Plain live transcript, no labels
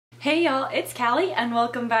Hey y'all, it's Callie and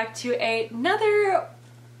welcome back to another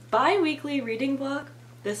bi-weekly reading vlog.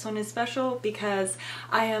 This one is special because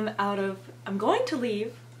I'm going to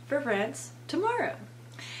leave for France tomorrow.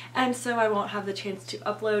 And so I won't have the chance to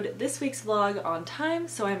upload this week's vlog on time,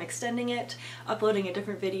 so I'm extending it, uploading a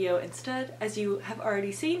different video instead, as you have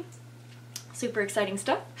already seen. Super exciting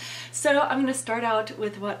stuff. So I'm going to start out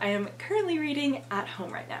with what I am currently reading at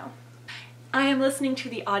home right now. I am listening to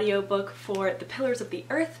the audiobook for The Pillars of the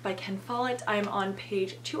Earth by Ken Follett. I'm on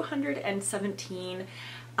page 217.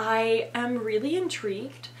 I am really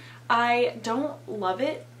intrigued. I don't love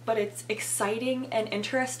it, but it's exciting and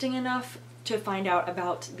interesting enough to find out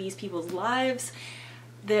about these people's lives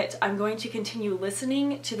that I'm going to continue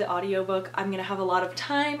listening to the audiobook. I'm going to have a lot of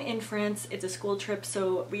time in France. It's a school trip,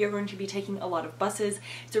 so we are going to be taking a lot of buses.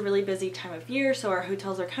 It's a really busy time of year, so our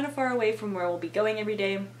hotels are kind of far away from where we'll be going every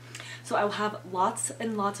day. So I will have lots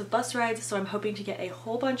and lots of bus rides, so I'm hoping to get a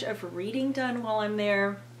whole bunch of reading done while I'm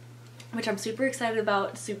there, which I'm super excited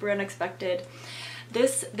about, super unexpected.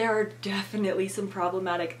 There are definitely some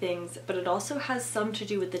problematic things, but it also has some to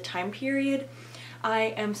do with the time period.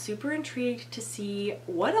 I am super intrigued to see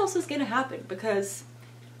what else is going to happen because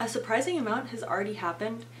a surprising amount has already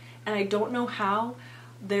happened, and I don't know how.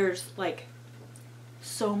 There's like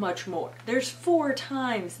so much more. There's 4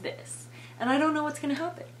 times this. And I don't know what's going to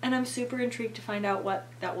happen, and I'm super intrigued to find out what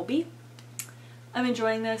that will be. I'm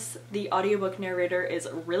enjoying this. The audiobook narrator is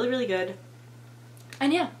really, really good.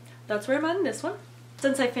 And yeah, that's where I'm at in this one.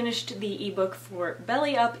 Since I finished the ebook for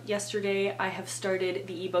Belly Up yesterday, I have started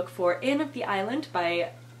the ebook for Anne of the Island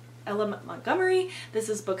by Ella Montgomery. This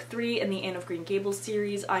is book 3 in the Anne of Green Gables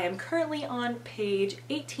series. I am currently on page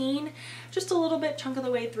 18, just a little bit chunk of the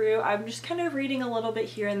way through. I'm just kind of reading a little bit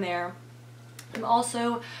here and there. I'm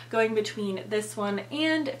also going between this one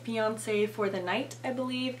and Fiancé for the Night, I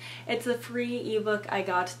believe. It's a free ebook I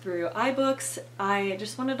got through iBooks. I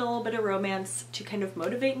just wanted a little bit of romance to kind of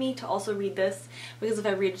motivate me to also read this, because if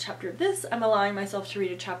I read a chapter of this, I'm allowing myself to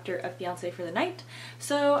read a chapter of Fiancé for the Night.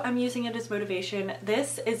 So I'm using it as motivation.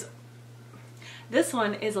 This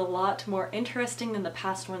one is a lot more interesting than the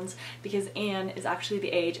past ones because Anne is actually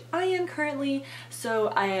the age I am currently,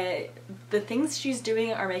 so the things she's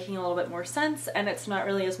doing are making a little bit more sense, and it's not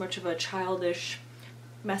really as much of a childish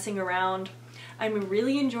messing around. I'm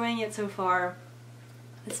really enjoying it so far.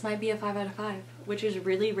 This might be a 5 out of 5, which is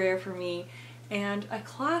really rare for me, and a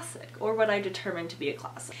classic, or what I determined to be a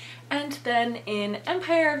classic. And then in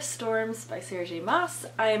Empire of Storms by Sarah J. Maas,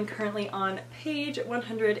 I am currently on page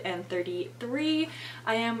 133.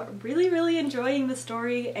 I am really, really enjoying the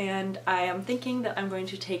story, and I am thinking that I'm going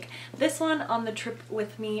to take this one on the trip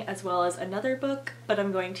with me as well as another book, but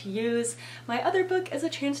I'm going to use my other book as a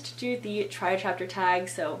chance to do the try a chapter tag,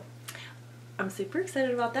 so I'm super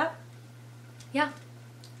excited about that. Yeah.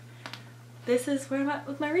 This is where I'm at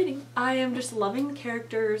with my reading. I am just loving the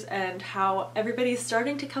characters and how everybody's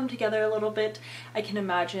starting to come together a little bit. I can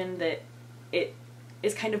imagine that it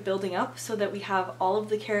is kind of building up so that we have all of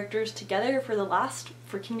the characters together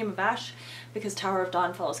for Kingdom of Ash, because Tower of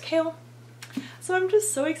Dawn follows Kale. So I'm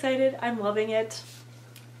just so excited. I'm loving it.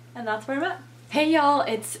 And that's where I'm at. Hey y'all,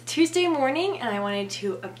 it's Tuesday morning and I wanted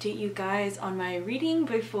to update you guys on my reading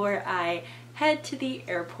before I head to the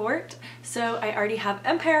airport. So I already have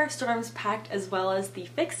Empire of Storms packed as well as the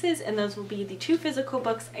fixes, and those will be the 2 physical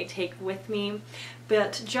books I take with me.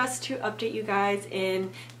 But just to update you guys,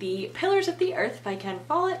 in The Pillars of the Earth by Ken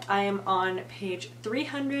Follett, I am on page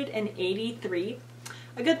 383,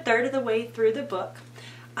 a good third of the way through the book.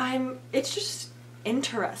 It's just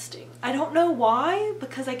interesting. I don't know why,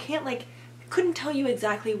 because I couldn't tell you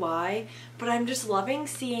exactly why, but I'm just loving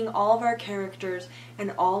seeing all of our characters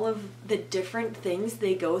and all of the different things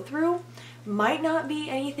they go through. Might not be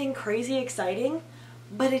anything crazy exciting,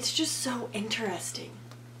 but it's just so interesting.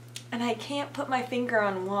 And I can't put my finger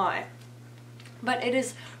on why. But it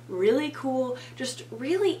is really cool, just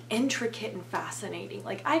really intricate and fascinating.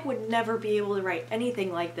 Like, I would never be able to write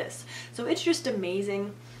anything like this. So it's just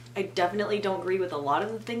amazing. I definitely don't agree with a lot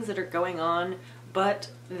of the things that are going on, but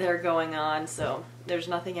they're going on, so there's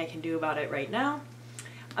nothing I can do about it right now.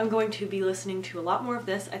 I'm going to be listening to a lot more of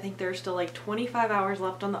this. I think there's still like 25 hours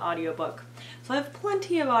left on the audiobook, so I have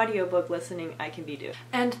plenty of audiobook listening I can be doing.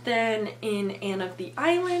 And then in Anne of the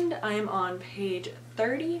Island, I am on page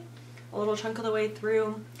 30, a little chunk of the way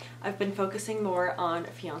through. I've been focusing more on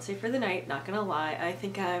Fiancé for the Night, not gonna lie. I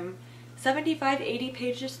think I'm 75-80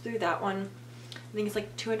 pages through that one. I think it's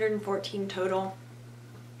like 214 total.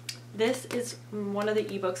 This is one of the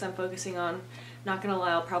ebooks I'm focusing on. Not gonna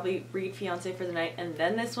lie, I'll probably read Fiancé for the Night and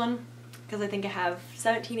then this one, because I think I have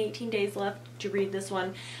 17, 18 days left to read this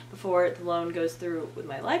one before the loan goes through with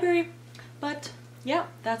my library. But yeah,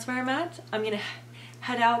 that's where I'm at. I'm gonna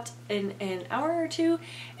head out in an hour or two,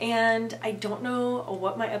 and I don't know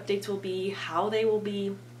what my updates will be, how they will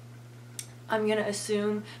be. I'm gonna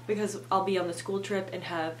assume, because I'll be on the school trip and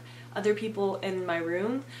have other people in my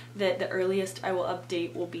room, that the earliest I will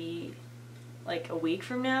update will be like a week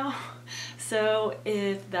from now. So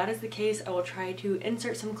if that is the case, I will try to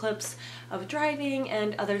insert some clips of driving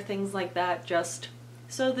and other things like that, just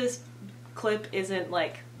so this clip isn't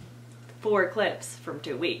like 4 clips from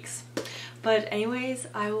 2 weeks. But anyways,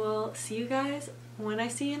 I will see you guys when I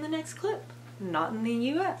see you in the next clip. Not in the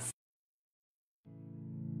US.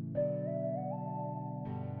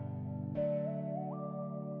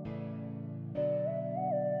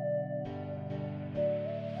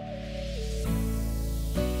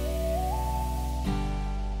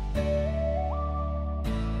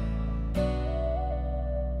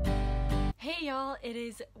 Hey y'all, it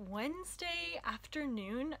is Wednesday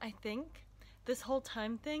afternoon, I think. This whole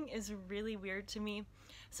time thing is really weird to me.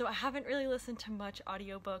 So I haven't really listened to much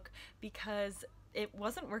audiobook because it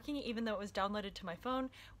wasn't working even though it was downloaded to my phone,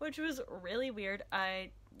 which was really weird. I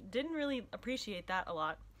didn't really appreciate that a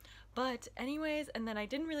lot. But anyways, and then I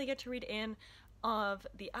didn't really get to read Anne of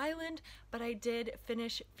the Island, but I did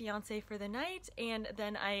finish Fiance for the Night, and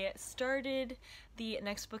then I started the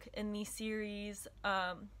next book in the series,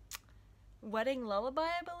 Wedding Lullaby,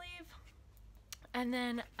 I believe. And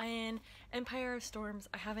then in Empire of Storms,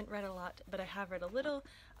 I haven't read a lot, but I have read a little.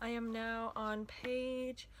 I am now on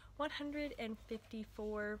page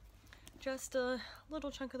 154, just a little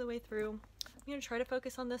chunk of the way through. I'm going to try to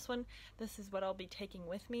focus on this one. This is what I'll be taking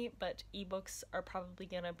with me, but ebooks are probably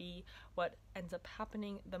going to be what ends up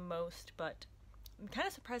happening the most, but I'm kind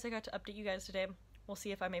of surprised I got to update you guys today. We'll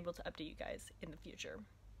see if I'm able to update you guys in the future.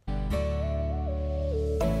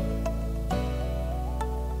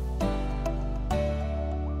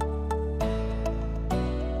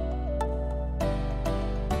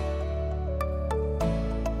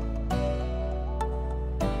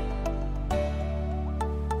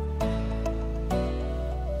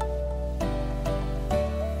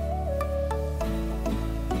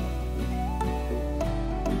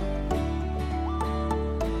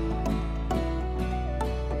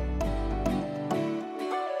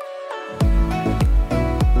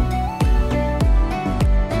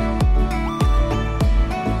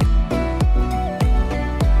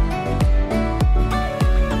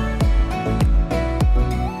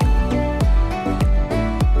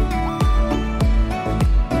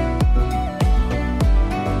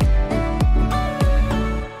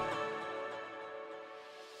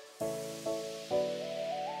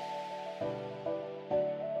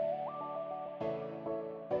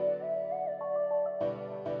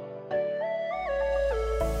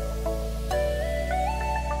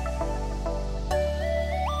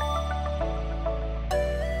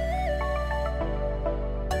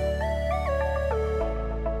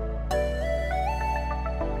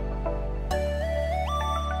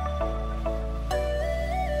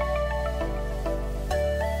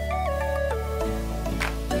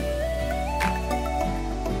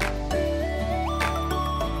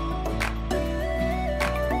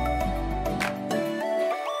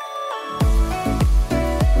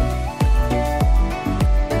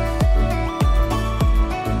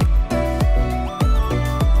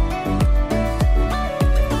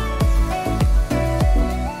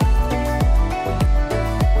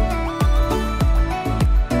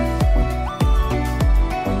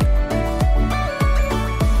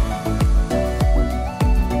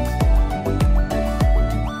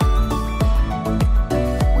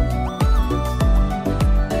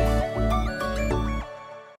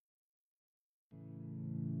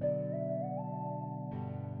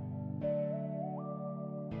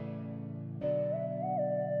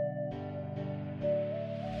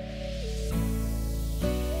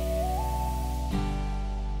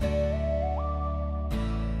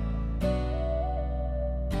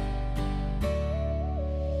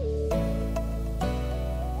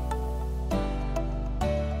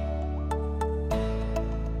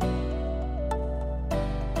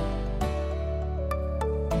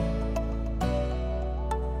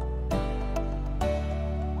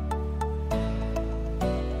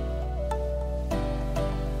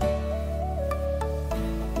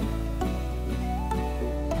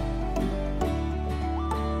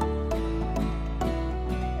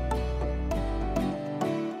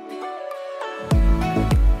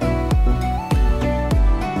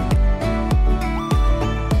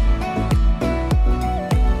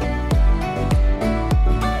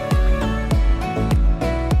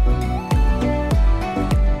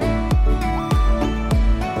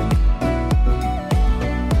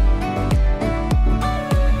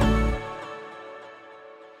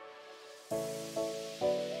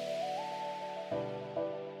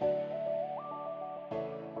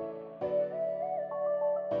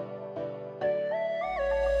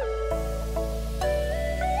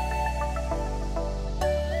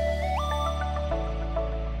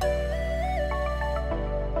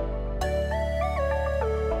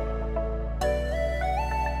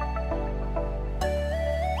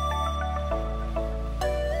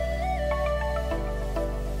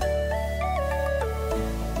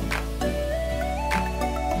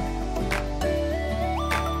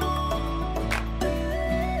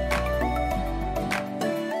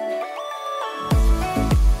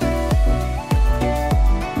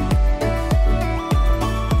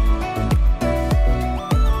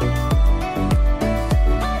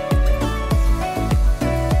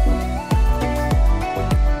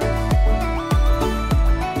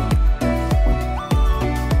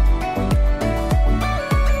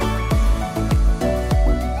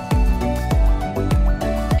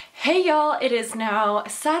 y'all, it is now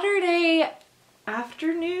Saturday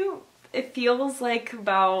afternoon. It feels like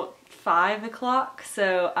about 5 o'clock,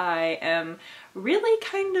 so I am really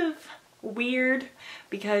kind of weird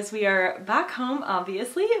because we are back home,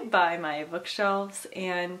 obviously, by my bookshelves,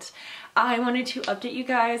 and I wanted to update you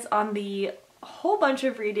guys on the whole bunch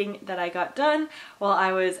of reading that I got done while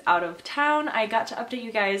I was out of town. I got to update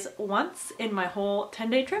you guys once in my whole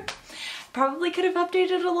 10-day trip. Probably could have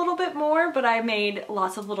updated a little bit more, but I made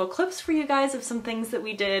lots of little clips for you guys of some things that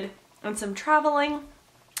we did and some traveling.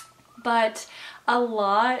 But a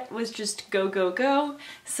lot was just go, go, go,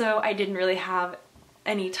 so I didn't really have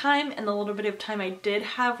any time, and the little bit of time I did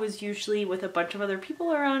have was usually with a bunch of other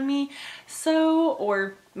people around me,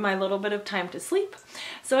 or my little bit of time to sleep.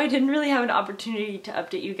 So I didn't really have an opportunity to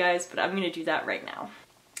update you guys, but I'm gonna do that right now.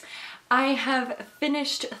 I have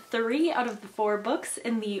finished 3 out of the 4 books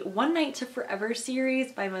in the One Night to Forever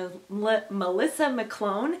series by Melissa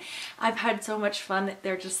McClone. I've had so much fun.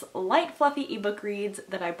 They're just light, fluffy ebook reads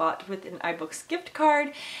that I bought with an iBooks gift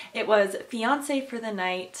card. It was Fiancé for the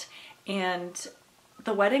Night and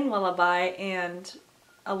The Wedding Lullaby and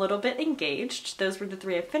a little bit Engaged. Those were the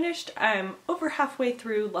 3 I finished. I'm over halfway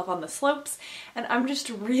through Love on the Slopes, and I'm just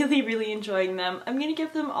really, really enjoying them. I'm gonna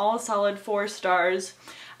give them all a solid 4 stars.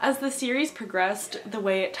 As the series progressed, the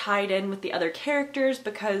way it tied in with the other characters,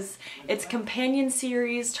 because it's a companion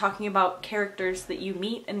series talking about characters that you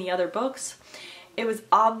meet in the other books, it was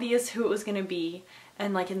obvious who it was gonna be,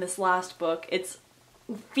 and like in this last book, it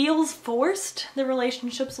feels forced, the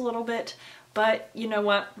relationships a little bit, but you know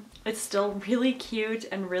what? It's still really cute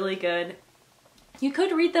and really good. You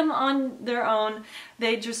could read them on their own.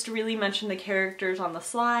 They just really mention the characters on the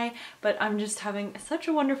sly, but I'm just having such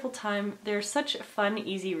a wonderful time. They're such fun,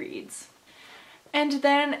 easy reads. And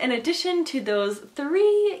then in addition to those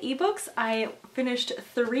 3 ebooks, I finished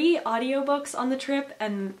 3 audiobooks on the trip,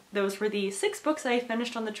 and those were the 6 books I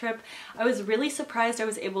finished on the trip. I was really surprised I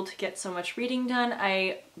was able to get so much reading done.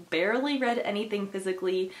 I barely read anything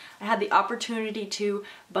physically. I had the opportunity to,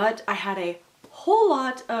 but I had a whole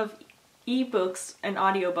lot of ebooks and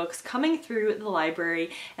audiobooks coming through the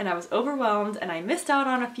library, and I was overwhelmed and I missed out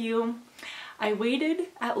on a few. I waited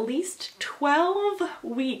at least 12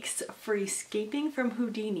 weeks for Escaping from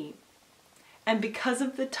Houdini, and because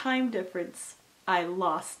of the time difference, I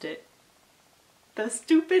lost it. The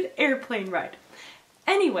stupid airplane ride.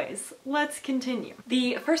 Anyways, let's continue.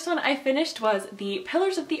 The first one I finished was The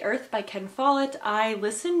Pillars of the Earth by Ken Follett. I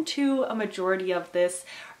listened to a majority of this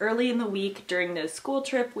early in the week during the school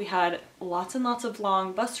trip. We had lots and lots of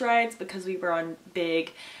long bus rides because we were on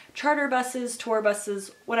big charter buses, tour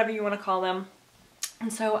buses, whatever you want to call them.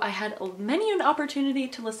 And so I had many an opportunity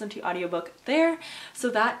to listen to audiobook there. So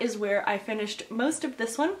that is where I finished most of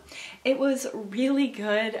this one. It was really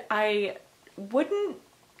good. I will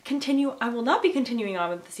not be continuing on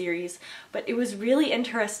with the series, but it was really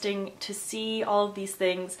interesting to see all of these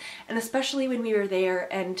things, and especially when we were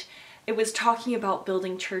there and it was talking about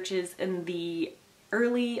building churches in the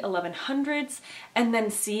early 1100s and then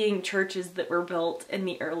seeing churches that were built in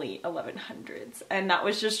the early 1100s, and that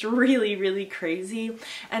was just really, really crazy,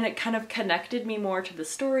 and it kind of connected me more to the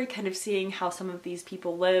story, kind of seeing how some of these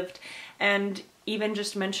people lived, and even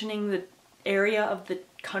just mentioning the area of the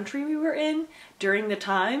country we were in during the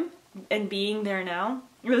time and being there now.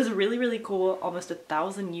 It was really, really cool, almost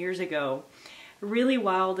 1,000 years ago. Really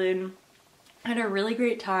wild, and had a really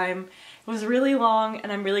great time. It was really long,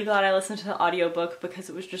 and I'm really glad I listened to the audiobook because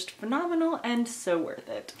it was just phenomenal and so worth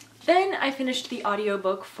it. Then I finished the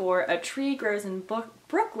audiobook for A Tree Grows in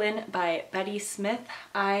Brooklyn by Betty Smith.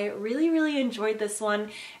 I really, really enjoyed this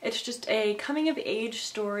one. It's just a coming-of-age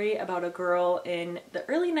story about a girl in the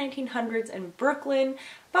early 1900s in Brooklyn,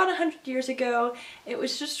 about 100 years ago. It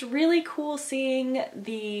was just really cool seeing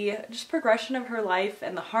the progression of her life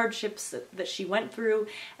and the hardships that she went through,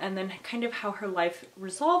 and then kind of how her life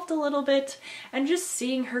resolved a little bit, and just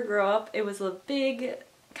seeing her grow up. It was a big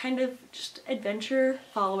kind of just adventure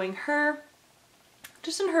following her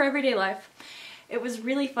just in her everyday life. It was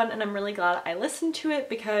really fun, and I'm really glad I listened to it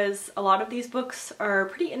because a lot of these books are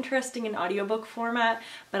pretty interesting in audiobook format,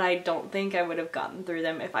 but I don't think I would have gotten through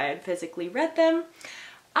them if I had physically read them.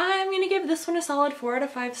 I'm gonna give this one a solid 4 out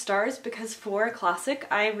of 5 stars because for a classic,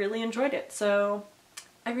 I really enjoyed it. So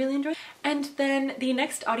I really enjoyed it. And then the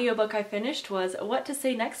next audiobook I finished was What to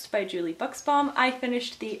Say Next by Julie Buxbaum. I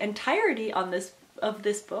finished the entirety of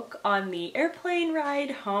this book on the airplane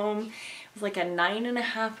ride home. It was like a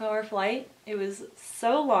 9.5-hour flight. It was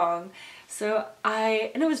so long.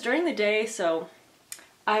 And it was during the day, so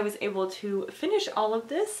I was able to finish all of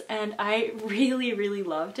this and I really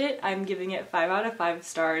loved it. I'm giving it 5 out of 5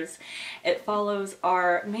 stars. It follows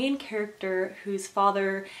our main character whose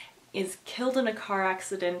father is killed in a car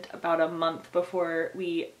accident about a month before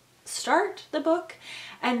we start the book,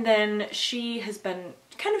 and then she has been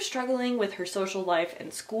kind of struggling with her social life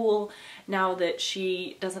and school now that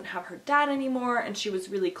she doesn't have her dad anymore, and she was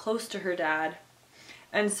really close to her dad.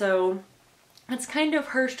 And so it's kind of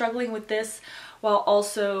her struggling with this while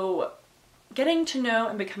also getting to know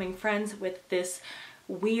and becoming friends with this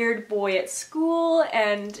weird boy at school,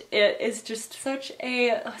 and it is just such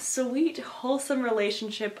a sweet, wholesome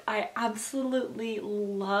relationship. I absolutely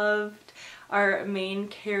loved our main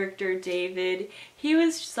character, David. He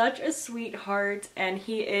was such a sweetheart, and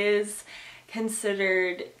he is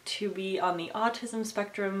considered to be on the autism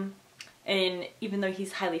spectrum, and even though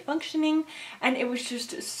he's highly functioning, and it was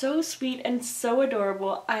just so sweet and so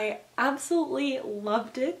adorable. I absolutely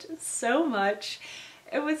loved it so much.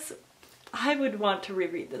 I would want to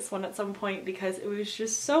reread this one at some point because it was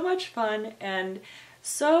just so much fun and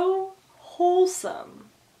so wholesome.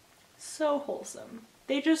 So wholesome.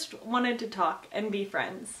 They just wanted to talk and be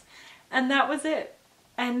friends, and that was it.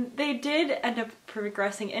 And they did end up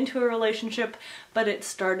progressing into a relationship, but it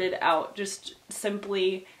started out just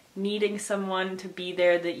simply needing someone to be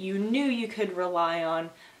there that you knew you could rely on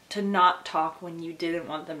to not talk when you didn't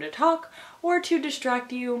want them to talk or to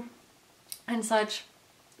distract you and such.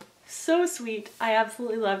 So sweet. I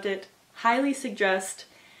absolutely loved it. Highly suggest.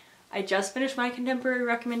 I just finished my contemporary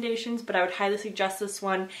recommendations, but I would highly suggest this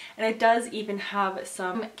one. And it does even have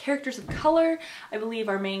some characters of color. I believe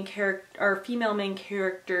our female main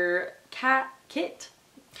character, Kit.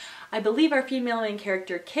 I believe our female main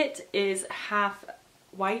character, Kit, is half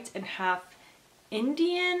white and half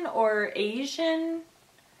Indian or Asian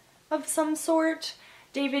of some sort.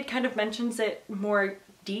 David kind of mentions it more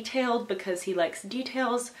detailed because he likes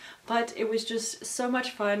details, but it was just so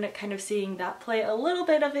much fun kind of seeing that play a little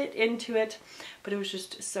bit of it into it, but it was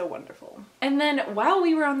just so wonderful. And then while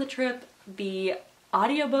we were on the trip, the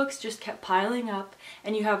audiobooks just kept piling up,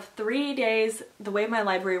 and you have 3 days. The way my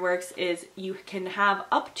library works is you can have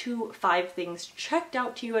up to 5 things checked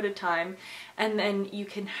out to you at a time, and then you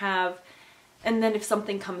can have, and then if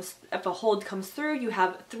a hold comes through, you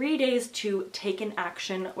have 3 days to take an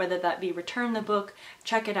action, whether that be return the book,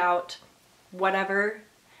 check it out, whatever,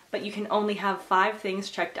 but you can only have 5 things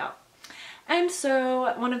checked out. And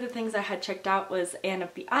so one of the things I had checked out was Anne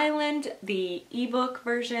of the Island, the ebook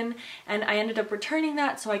version, and I ended up returning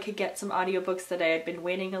that so I could get some audiobooks that I had been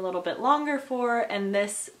waiting a little bit longer for, and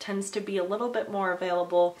this tends to be a little bit more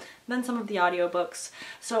available than some of the audiobooks.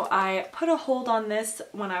 So I put a hold on this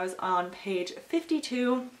when I was on page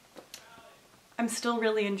 52. I'm still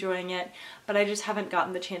really enjoying it, but I just haven't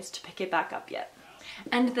gotten the chance to pick it back up yet.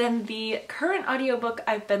 And then the current audiobook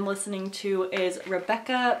I've been listening to is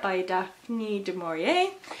Rebecca by Daphne du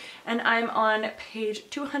Maurier, and I'm on page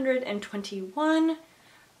 221.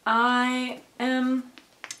 I am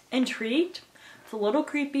intrigued. It's a little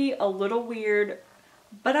creepy, a little weird,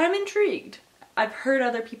 but I'm intrigued. I've heard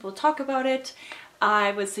other people talk about it.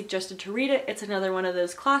 I was suggested to read it. It's another one of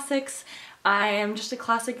those classics. I am just a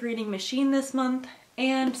classic reading machine this month,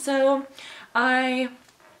 and so I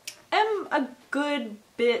am a good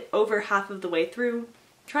bit over half of the way through,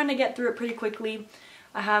 trying to get through it pretty quickly.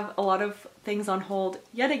 I have a lot of things on hold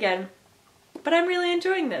yet again, but I'm really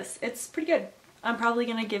enjoying this. It's pretty good. I'm probably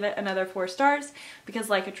gonna give it another 4 stars because,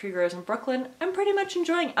 like A Tree Grows in Brooklyn, I'm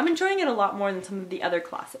enjoying it a lot more than some of the other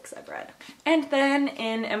classics I've read. And then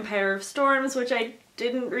in Empire of Storms, which I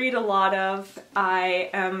didn't read a lot of, I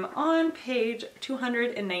am on page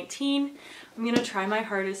 219. I'm gonna try my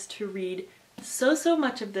hardest to read so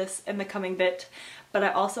much of this in the coming bit, but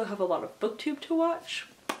I also have a lot of booktube to watch.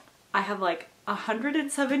 I have like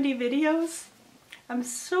 170 videos. I'm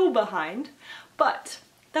so behind, but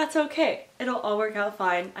that's okay. It'll all work out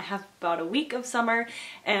fine. I have about a week of summer,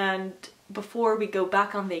 and before we go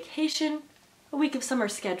back on vacation, a week of summer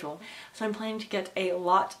schedule. So I'm planning to get a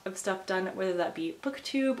lot of stuff done, whether that be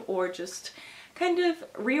booktube or just kind of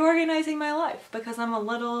reorganizing my life because I'm a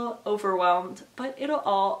little overwhelmed, but it'll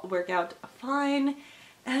all work out fine.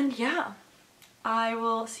 And yeah, I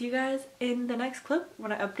will see you guys in the next clip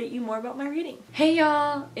when I update you more about my reading. Hey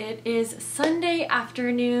y'all, it is Sunday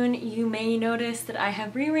afternoon. You may notice that I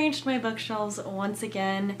have rearranged my bookshelves once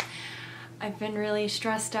again. I've been really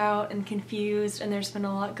stressed out and confused, and there's been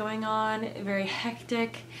a lot going on, very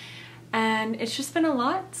hectic. And it's just been a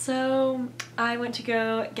lot, so I went to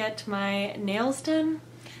go get my nails done,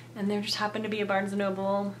 and there just happened to be a Barnes &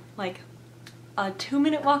 Noble like a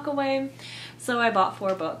 2-minute walk away, so I bought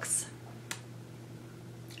 4 books.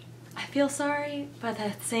 feel sorry, but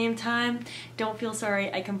at the same time, don't feel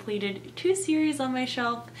sorry. I completed 2 series on my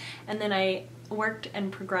shelf, and then I worked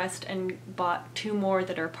and progressed and bought 2 more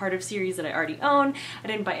that are part of series that I already own. I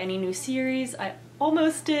didn't buy any new series. I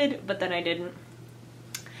almost did, but then I didn't.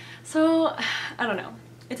 So, I don't know.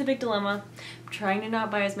 It's a big dilemma. I'm trying to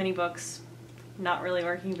not buy as many books. Not really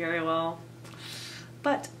working very well.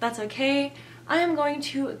 But that's okay. I am going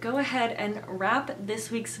to go ahead and wrap this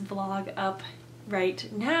week's vlog up right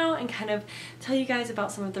now and kind of tell you guys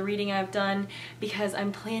about some of the reading I've done, because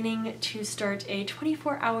I'm planning to start a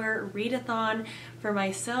 24-hour readathon for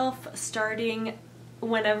myself starting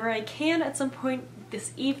whenever I can at some point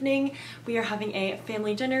this evening. We are having a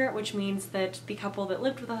family dinner, which means that the couple that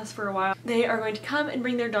lived with us for a while, they are going to come and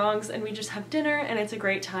bring their dogs, and we just have dinner, and it's a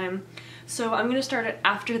great time. So I'm going to start it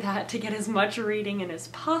after that to get as much reading in as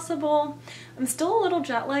possible. I'm still a little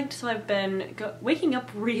jet lagged, so I've been waking up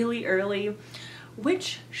really early,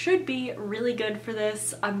 which should be really good for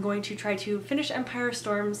this. I'm going to try to finish Empire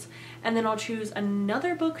Storms, and then I'll choose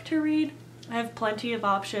another book to read. I have plenty of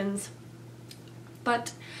options,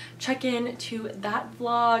 but check in to that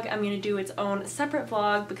vlog. I'm going to do its own separate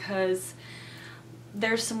vlog because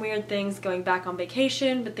there's some weird things going back on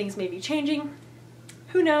vacation, but things may be changing.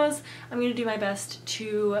 Who knows? I'm going to do my best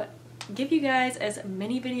to give you guys as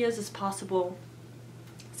many videos as possible.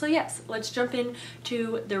 So yes, let's jump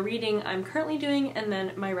into the reading I'm currently doing and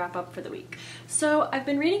then my wrap up for the week. So I've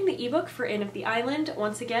been reading the ebook for Anne of the Island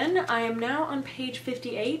once again. I am now on page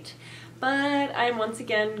 58, but I'm once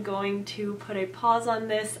again going to put a pause on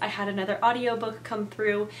this. I had another audiobook come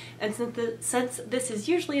through, and since this is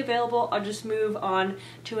usually available, I'll just move on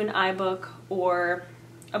to an iBook or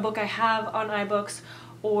a book I have on iBooks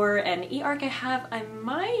or an e-arc I have. I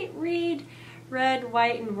might read Red,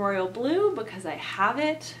 White, and Royal Blue because I have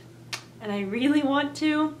it and I really want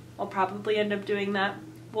to. I'll probably end up doing that.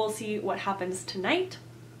 We'll see what happens tonight.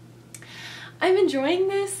 I'm enjoying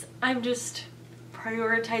this. I'm just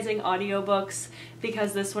prioritizing audiobooks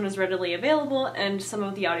because this one is readily available and some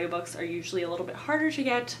of the audiobooks are usually a little bit harder to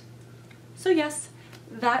get. So yes,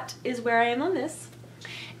 that is where I am on this.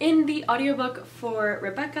 In the audiobook for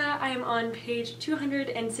Rebecca, I am on page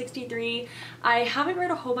 263. I haven't read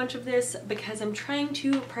a whole bunch of this because I'm trying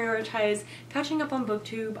to prioritize catching up on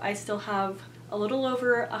BookTube. I still have a little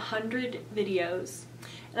over 100 videos,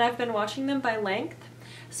 and I've been watching them by length.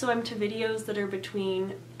 So I'm to videos that are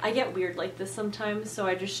between, I get weird like this sometimes, so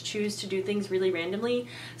I just choose to do things really randomly.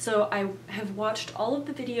 So I have watched all of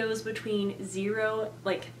the videos between 0,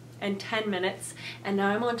 and 10 minutes, and now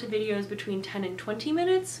I'm on to videos between 10 and 20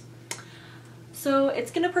 minutes. So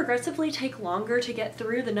it's gonna progressively take longer to get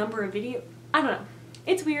through the number of videos. I don't know.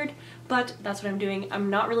 It's weird, but that's what I'm doing. I'm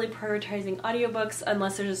not really prioritizing audiobooks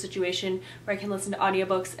unless there's a situation where I can listen to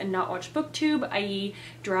audiobooks and not watch BookTube, i.e.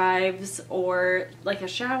 drives or like a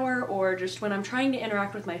shower, or just when I'm trying to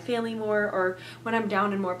interact with my family more, or when I'm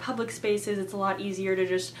down in more public spaces. It's a lot easier to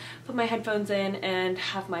just put my headphones in and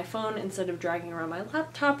have my phone instead of dragging around my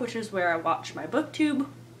laptop, which is where I watch my BookTube.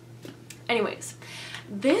 Anyways,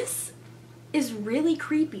 this is really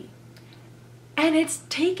creepy. And it's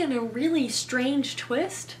taken a really strange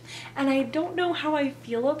twist, and I don't know how I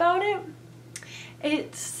feel about it.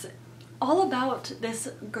 It's all about this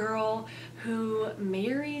girl who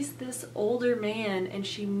marries this older man, and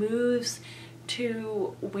she moves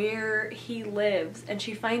to where he lives, and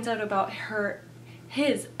she finds out about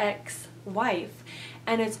his ex-wife,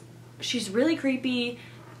 and she's really creepy.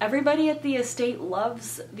 Everybody at the estate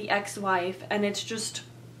loves the ex-wife, and it's just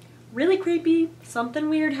really creepy. Something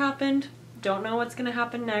weird happened. Don't know what's gonna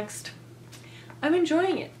happen next. I'm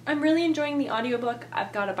enjoying it. I'm really enjoying the audiobook.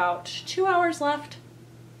 I've got about 2 hours left,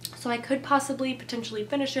 so I could potentially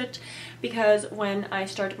finish it, because when I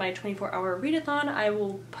start my 24-hour readathon, I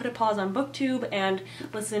will put a pause on BookTube and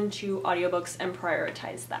listen to audiobooks and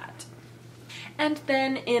prioritize that. And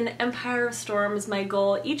then in Empire of Storms, my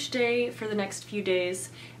goal each day for the next few days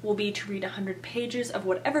will be to read 100 pages of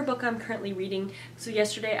whatever book I'm currently reading. So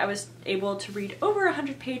yesterday I was able to read over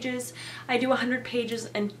 100 pages. I do 100 pages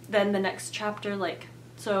and then the next chapter,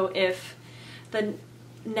 so if the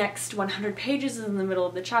next 100 pages is in the middle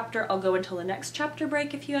of the chapter, I'll go until the next chapter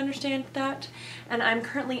break, if you understand that. And I'm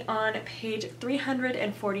currently on page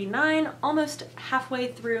 349, almost halfway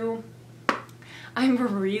through. I'm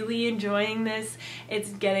really enjoying this. It's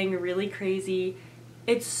getting really crazy.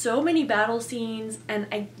 It's so many battle scenes, and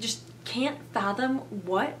I just can't fathom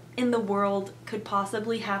what in the world could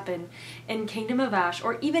possibly happen in Kingdom of Ash,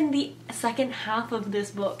 or even the second half of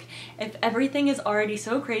this book. If everything is already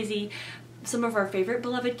so crazy, some of our favorite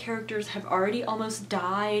beloved characters have already almost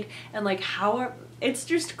died, and like it's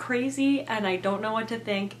just crazy, and I don't know what to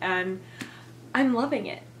think, and I'm loving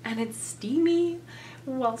it. And it's steamy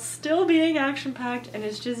while still being action-packed, and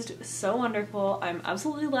it's just so wonderful. I'm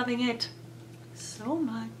absolutely loving it so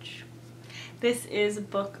much. This is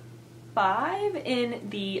book 5 in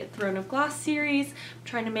the Throne of Glass series. I'm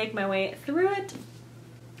trying to make my way through it,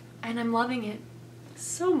 and I'm loving it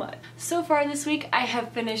so much. So far this week I have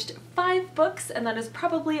finished 5 books, and that is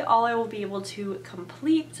probably all I will be able to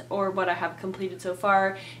complete, or what I have completed so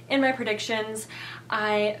far in my predictions.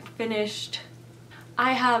 I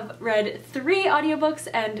have read 3 audiobooks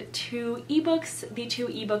and 2 ebooks. The 2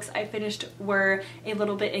 ebooks I finished were A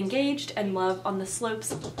Little Bit Engaged and Love on the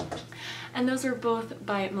Slopes, and those are both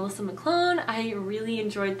by Melissa McClone. I really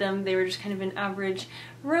enjoyed them. They were just kind of an average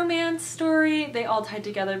romance story. They all tied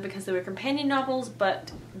together because they were companion novels,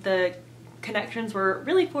 but the connections were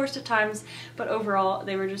really forced at times, but overall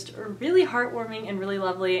they were just really heartwarming and really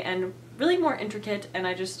lovely and really more intricate, and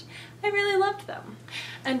I really loved them.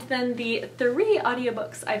 And then the 3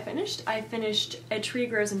 audiobooks I finished A Tree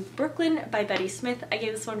Grows in Brooklyn by Betty Smith. I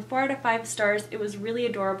gave this one 4 out of 5 stars. It was really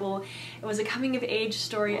adorable. It was a coming of age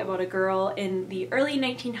story about a girl in the early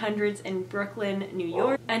 1900s in Brooklyn, New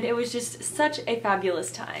York, and it was just such a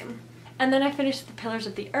fabulous time. And then I finished The Pillars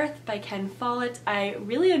of the Earth by Ken Follett. I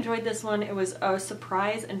really enjoyed this one. It was a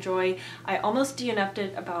surprise and joy. I almost DNF'd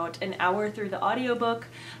it about an hour through the audiobook,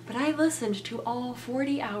 but I listened to all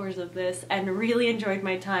 40 hours of this and really enjoyed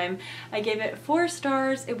my time. I gave it 4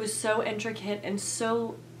 stars. It was so intricate and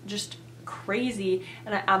so just crazy,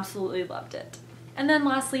 and I absolutely loved it. And then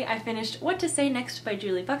lastly, I finished What to Say Next by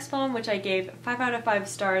Julie Buxbaum, which I gave 5 out of 5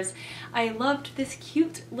 stars. I loved this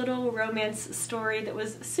cute little romance story that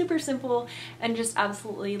was super simple and just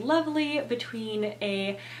absolutely lovely between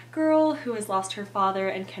a girl who has lost her father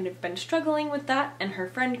and kind of been struggling with that, and her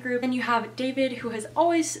friend group. And you have David, who has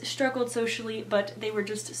always struggled socially, but they were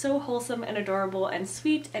just so wholesome and adorable and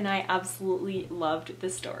sweet, and I absolutely loved the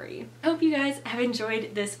story. I hope you guys have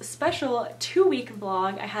enjoyed this special 2-week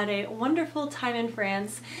vlog. I had a wonderful time in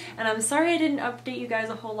France, and I'm sorry I didn't update you guys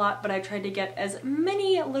a whole lot, but I tried to get as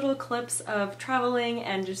many little clips of traveling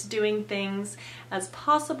and just doing things as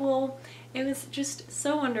possible. It was just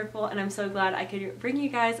so wonderful, and I'm so glad I could bring you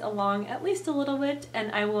guys along at least a little bit,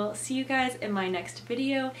 and I will see you guys in my next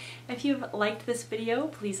video. If you've liked this video,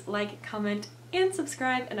 please like, comment, and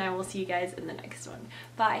subscribe, and I will see you guys in the next one.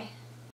 Bye!